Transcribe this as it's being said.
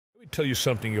Let me tell you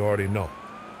something you already know.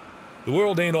 The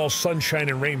world ain't all sunshine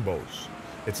and rainbows.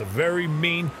 It's a very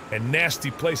mean and nasty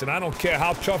place, and I don't care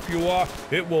how tough you are,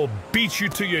 it will beat you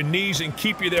to your knees and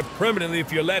keep you there permanently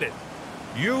if you let it.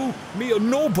 You, me, or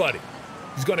nobody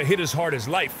is gonna hit as hard as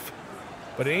life.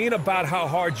 But it ain't about how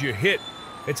hard you hit.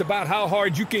 It's about how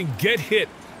hard you can get hit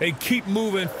and keep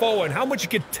moving forward, how much you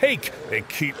can take and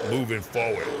keep moving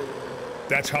forward.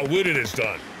 That's how winning is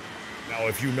done. Now,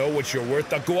 if you know what you're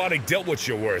worth, now go out and get what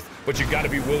you're worth. But you gotta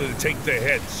be willing to take the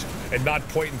heads and not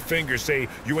pointing fingers, say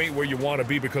you ain't where you wanna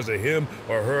be because of him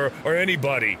or her or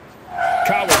anybody.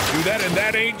 Cowards do that, and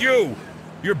that ain't you.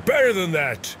 You're better than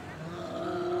that.